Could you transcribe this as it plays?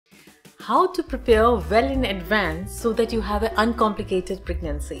how to prepare well in advance so that you have an uncomplicated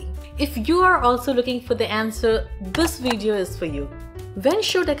pregnancy. If you are also looking for the answer, this video is for you. When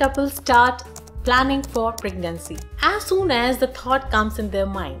should a couple start planning for pregnancy? As soon as the thought comes in their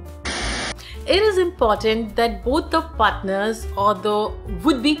mind. It is important that both the partners or the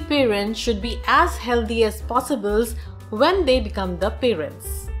would-be parents should be as healthy as possible when they become the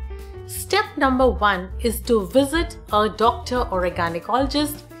parents. Step number 1 is to visit a doctor or a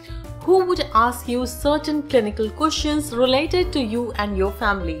gynecologist who would ask you certain clinical questions related to you and your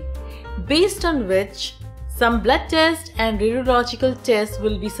family, based on which some blood tests and radiological tests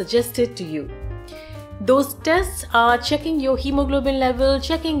will be suggested to you. Those tests are checking your hemoglobin level,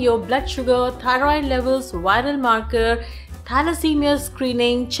 checking your blood sugar, thyroid levels, viral marker, thalassemia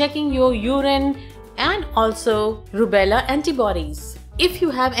screening, checking your urine, and also rubella antibodies. If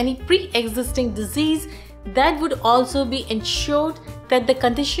you have any pre-existing disease, that would also be ensured that the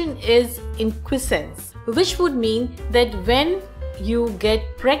condition is in quiescence, which would mean that when you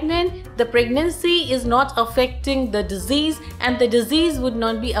get pregnant, the pregnancy is not affecting the disease and the disease would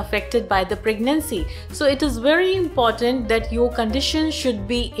not be affected by the pregnancy. So it is very important that your condition should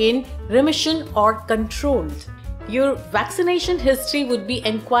be in remission or controlled. Your vaccination history would be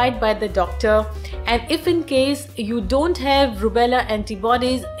inquired by the doctor, and if in case you don't have rubella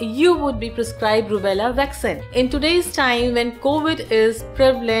antibodies, you would be prescribed rubella vaccine. In today's time when COVID is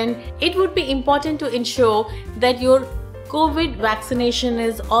prevalent, it would be important to ensure that your COVID vaccination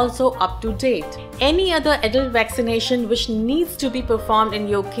is also up to date. Any other adult vaccination which needs to be performed in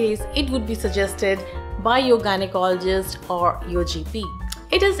your case, it would be suggested by your gynecologist or your GP.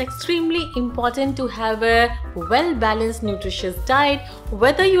 It is extremely important to have a well-balanced nutritious diet,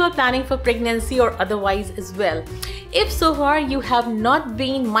 whether you are planning for pregnancy or otherwise as well. If so far you have not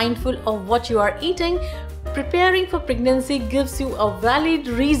been mindful of what you are eating, preparing for pregnancy gives you a valid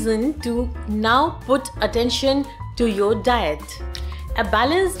reason to now put attention to your diet. A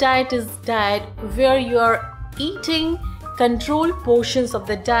balanced diet is a diet where you are eating controlled portions of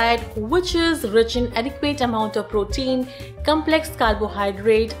the diet which is rich in adequate amount of protein, complex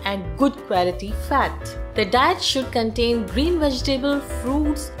carbohydrate and good quality fat. The diet should contain green vegetable,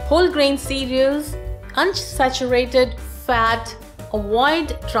 fruits, whole grain cereals, unsaturated fat,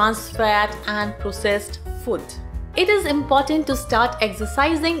 avoid trans fat and processed food. It is important to start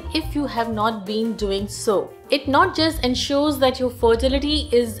exercising if you have not been doing so. It not just ensures that your fertility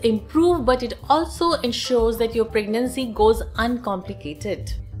is improved, but it also ensures that your pregnancy goes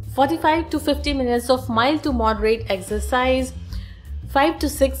uncomplicated. 45 to 50 minutes of mild to moderate exercise 5 to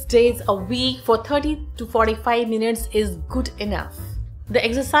 6 days a week for 30 to 45 minutes is good enough. The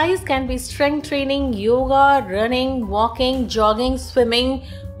exercise can be strength training, yoga, running, walking, jogging, swimming,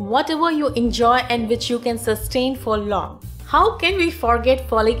 whatever you enjoy and which you can sustain for long. How can we forget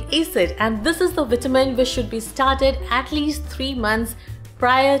folic acid? And this is the vitamin which should be started at least 3 months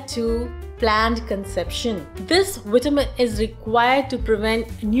prior to planned conception. This vitamin is required to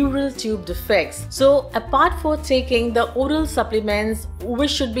prevent neural tube defects. So apart from taking the oral supplements, which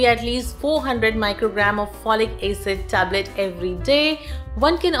should be at least 400 microgram of folic acid tablet every day,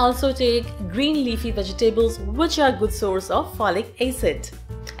 one can also take green leafy vegetables which are good source of folic acid.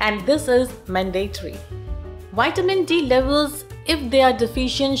 And this is mandatory. Vitamin D levels, if they are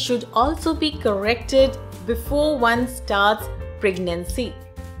deficient, should also be corrected before one starts pregnancy.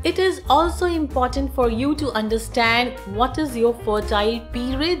 It is also important for you to understand what is your fertile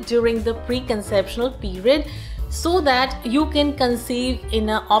period during the preconceptional period so that you can conceive in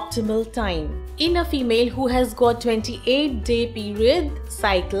an optimal time. In a female who has got 28-day period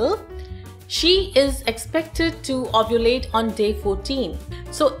cycle, she is expected to ovulate on day 14.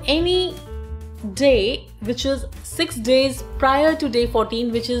 So any day which is 6 days prior to day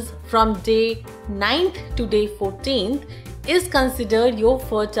 14, which is from day 9th to day 14th, is considered your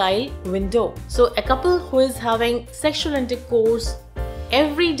fertile window. So a couple who is having sexual intercourse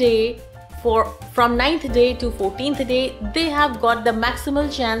every day from 9th day to 14th day, they have got the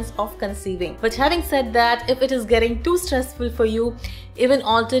maximal chance of conceiving. But having said that, if it is getting too stressful for you, even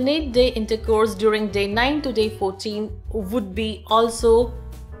alternate day intercourse during day 9 to day 14 would be also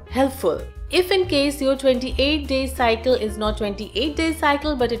helpful. If in case your 28-day cycle is not 28-day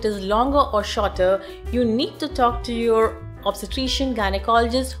cycle but it is longer or shorter, you need to talk to your obstetrician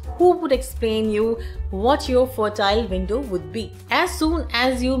gynecologist who would explain you what your fertile window would be. As soon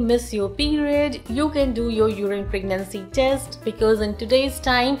as you miss your period, you can do your urine pregnancy test, because in today's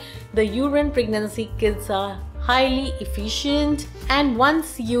time the urine pregnancy kits are highly efficient, and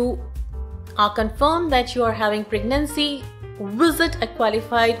once you are confirmed that you are having pregnancy, visit a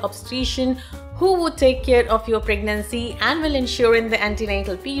qualified obstetrician who would take care of your pregnancy and will ensure in the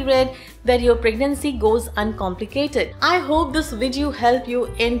antenatal period that your pregnancy goes uncomplicated. I hope this video helped you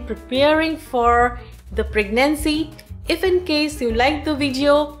in preparing for the pregnancy. If in case you like the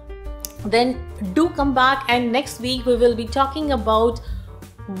video, then do come back, and next week we will be talking about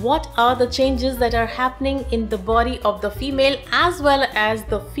what are the changes that are happening in the body of the female as well as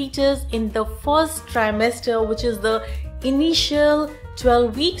the fetus in the first trimester, which is the initial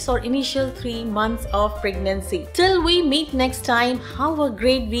 12 weeks or initial 3 months of pregnancy. Till we meet next time, have a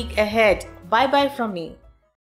great week ahead. Bye bye from me.